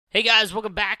Hey guys,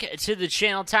 welcome back to the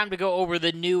channel. Time to go over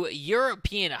the new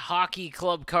European Hockey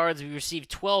Club cards. We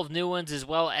received 12 new ones as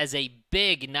well as a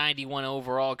big 91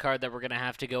 overall card that we're going to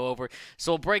have to go over.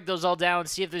 So we'll break those all down and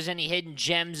see if there's any hidden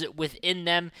gems within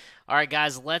them. All right,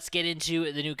 guys, let's get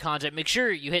into the new content. Make sure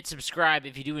you hit subscribe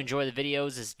if you do enjoy the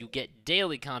videos, as you get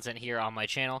daily content here on my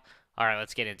channel. All right,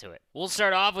 let's get into it. We'll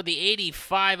start off with the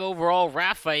 85 overall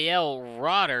Raphael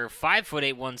Rotter,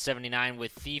 5'8", 179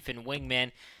 with Thief and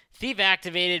Wingman. Thief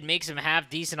activated, makes him half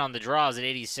decent on the draws at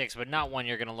 86, but not one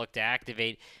you're going to look to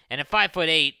activate. And at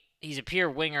 5'8", he's a pure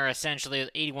winger, essentially.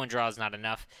 81 draws, not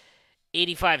enough.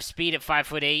 85 speed at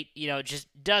 5'8", just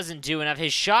doesn't do enough.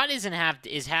 His shot is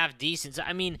half decent. So,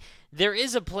 I mean, there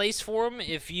is a place for him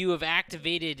if you have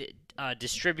activated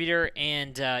distributor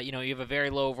and, you have a very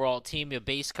low overall team, a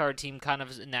base card team kind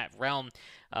of in that realm.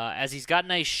 As he's got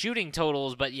nice shooting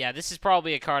totals, but yeah, this is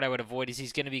probably a card I would avoid, as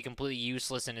he's going to be completely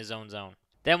useless in his own zone.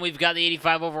 Then we've got the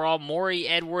 85 overall, Maury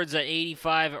Edwards at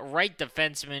 85, right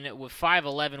defenseman with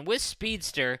 5'11", with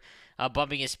Speedster,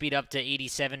 bumping his speed up to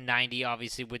 87, 90,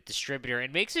 obviously, with Distributor.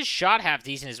 And makes his shot half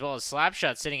decent, as well as slap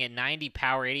shot sitting at 90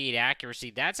 power, 88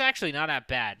 accuracy. That's actually not that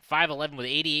bad. 5'11", with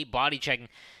 88 body checking.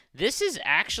 This is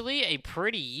actually a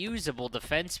pretty usable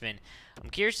defenseman. I'm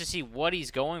curious to see what he's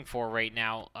going for right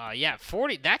now. Yeah,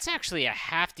 40. That's actually a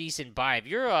half-decent buy. If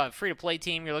you're a free-to-play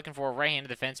team, you're looking for a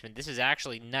right-handed defenseman, this is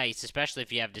actually nice, especially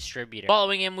if you have distributor.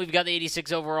 Following him, we've got the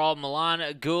 86 overall, Milan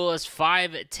Gulas,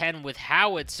 5'10", with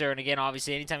Howitzer. And again,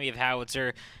 obviously, anytime you have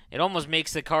Howitzer, it almost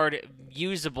makes the card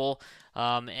usable.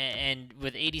 And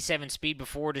with 87 speed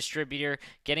before distributor,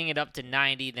 getting it up to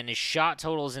 90, then his shot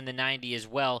total is in the 90 as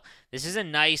well. This is a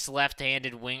nice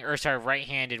right-handed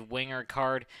winger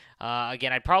card.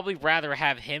 Again, I'd probably rather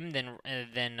have him than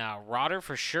Rotter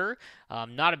for sure.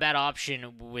 Not a bad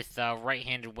option with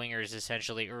right-handed wingers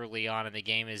essentially early on in the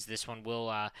game, as this one will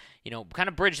kind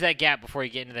of bridge that gap before you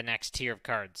get into the next tier of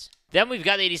cards. Then we've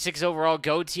got the 86 overall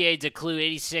Gauthier Declue,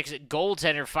 86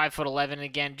 goaltender, 5'11".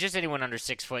 Again, just anyone under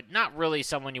 6 foot. Not really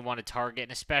someone you want to target,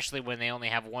 and especially when they only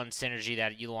have one synergy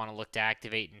that you want to look to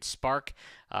activate and spark.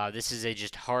 This is a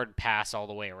just hard pass all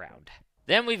the way around.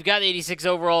 Then we've got the 86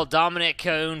 overall Dominic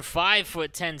Cahoon,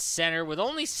 5'10" center with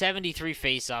only 73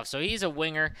 faceoffs. So he's a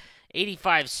winger,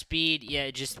 85 speed.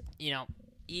 Yeah, just,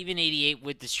 even 88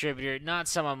 with distributor. Not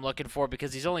someone I'm looking for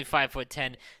because he's only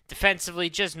 5'10". Defensively,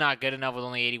 just not good enough with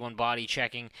only 81 body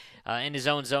checking. In his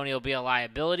own zone, he'll be a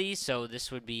liability. So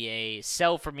this would be a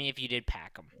sell for me if you did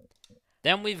pack him.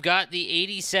 Then we've got the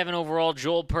 87 overall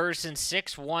Joel Persson,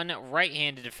 6'1",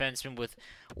 right-handed defenseman with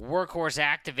Workhorse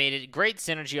activated. Great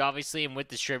synergy, obviously, and with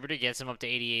distributor, gets him up to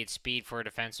 88 speed for a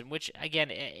defenseman, which,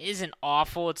 again, isn't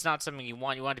awful. It's not something you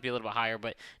want. You want it to be a little bit higher,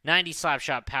 but 90 slap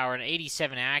shot power and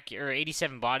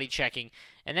 87 body checking,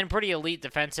 and then pretty elite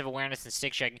defensive awareness and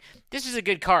stick checking. This is a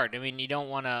good card. I mean, you don't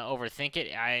want to overthink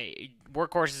it.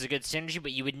 Workhorse is a good synergy,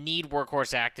 but you would need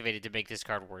Workhorse activated to make this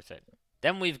card worth it.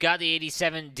 Then we've got the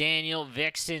 87 Daniel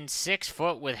Vixen, 6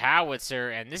 foot with Howitzer,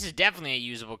 and this is definitely a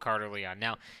usable card early on.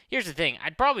 Now, here's the thing.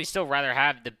 I'd probably still rather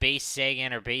have the base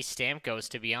Sagan or base Stamkos,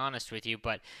 to be honest with you,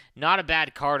 but not a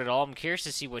bad card at all. I'm curious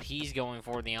to see what he's going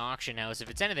for in the auction house. If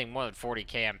it's anything more than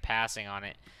 40K, I'm passing on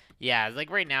it. Yeah, like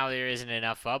right now there isn't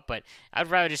enough up, but I'd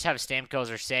rather just have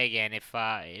Stamkos or Sagan if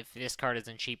this card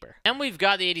isn't cheaper. And we've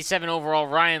got the 87 overall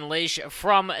Ryan Leish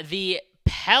from the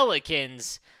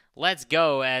Pelicans. Let's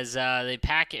go, as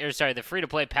the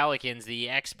free-to-play Pelicans, the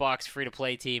Xbox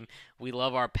free-to-play team. We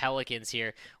love our Pelicans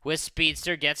here. With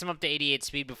Speedster, gets him up to 88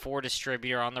 speed before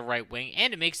distributor on the right wing,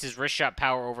 and it makes his wrist shot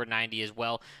power over 90 as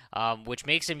well, which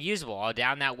makes him usable all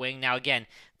down that wing. Now, again,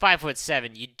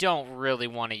 5'7", you don't really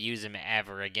want to use him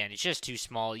ever. Again, he's just too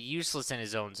small, useless in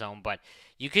his own zone, but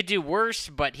you could do worse,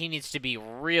 but he needs to be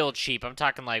real cheap. I'm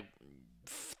talking like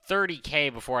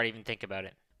 30K before I'd even think about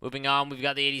it. Moving on, we've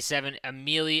got the 87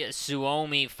 Emili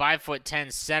Suomi, 5'10"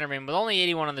 centerman with only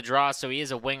 81 on the draw, so he is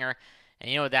a winger.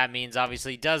 And you know what that means,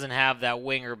 obviously. He doesn't have that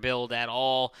winger build at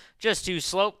all. Just too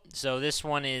slow. So this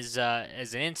one is an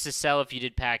insta-sell if you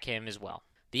did pack him as well.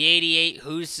 The 88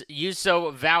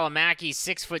 Juuso Valimaki,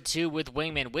 6'2" with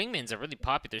Wingman. Wingman's a really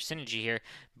popular synergy here.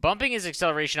 Bumping his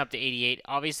acceleration up to 88.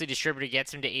 Obviously, distributor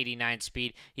gets him to 89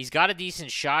 speed. He's got a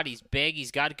decent shot. He's big.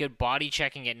 He's got good body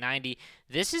checking at 90.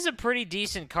 This is a pretty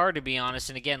decent card, to be honest.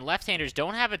 And again, left-handers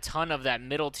don't have a ton of that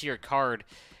middle-tier card.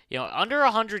 Under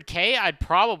 100K, I'd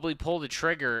probably pull the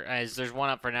trigger, as there's one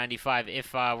up for 95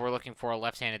 if we're looking for a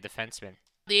left-handed defenseman.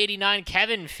 The 89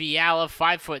 Kevin Fiala,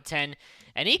 5'10",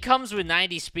 And he comes with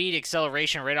 90 speed,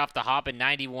 acceleration right off the hop, and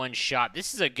 91 shot.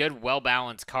 This is a good,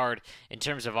 well-balanced card in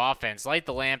terms of offense. Like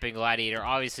the Lamp and Gladiator,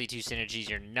 obviously two synergies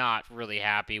you're not really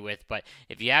happy with, but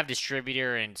if you have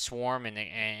Distributor and Swarm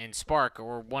and Spark,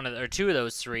 or two of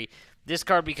those three, this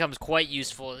card becomes quite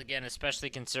useful, again, especially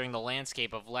considering the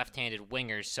landscape of left-handed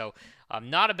wingers. So,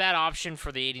 not a bad option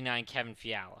for the 89 Kevin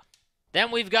Fiala.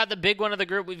 Then we've got the big one of the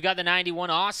group. We've got the 91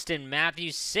 Austin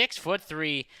Matthews,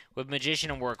 6'3", with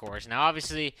Magician and Workhorse. Now,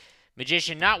 obviously,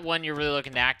 Magician, not one you're really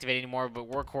looking to activate anymore,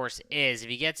 but Workhorse is. If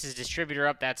he gets his Distributor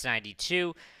up, that's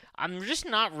 92. I'm just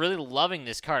not really loving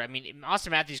this card. I mean,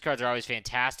 Austin Matthews cards are always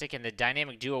fantastic, and the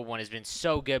Dynamic Duo one has been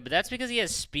so good, but that's because he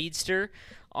has Speedster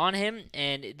on him,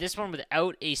 and this one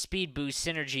without a speed boost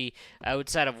synergy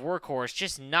outside of Workhorse,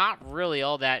 just not really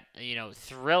all that,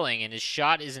 thrilling, and his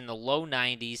shot is in the low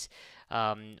 90s.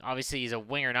 Obviously, he's a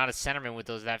winger, not a centerman with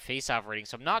that face-off rating,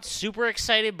 so I'm not super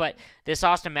excited, but this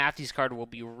Austin Matthews card will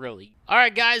be really... All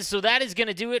right, guys, so that is going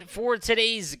to do it for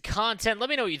today's content. Let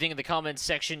me know what you think in the comments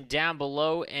section down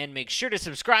below, and make sure to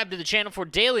subscribe to the channel for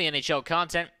daily NHL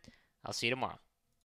content. I'll see you tomorrow.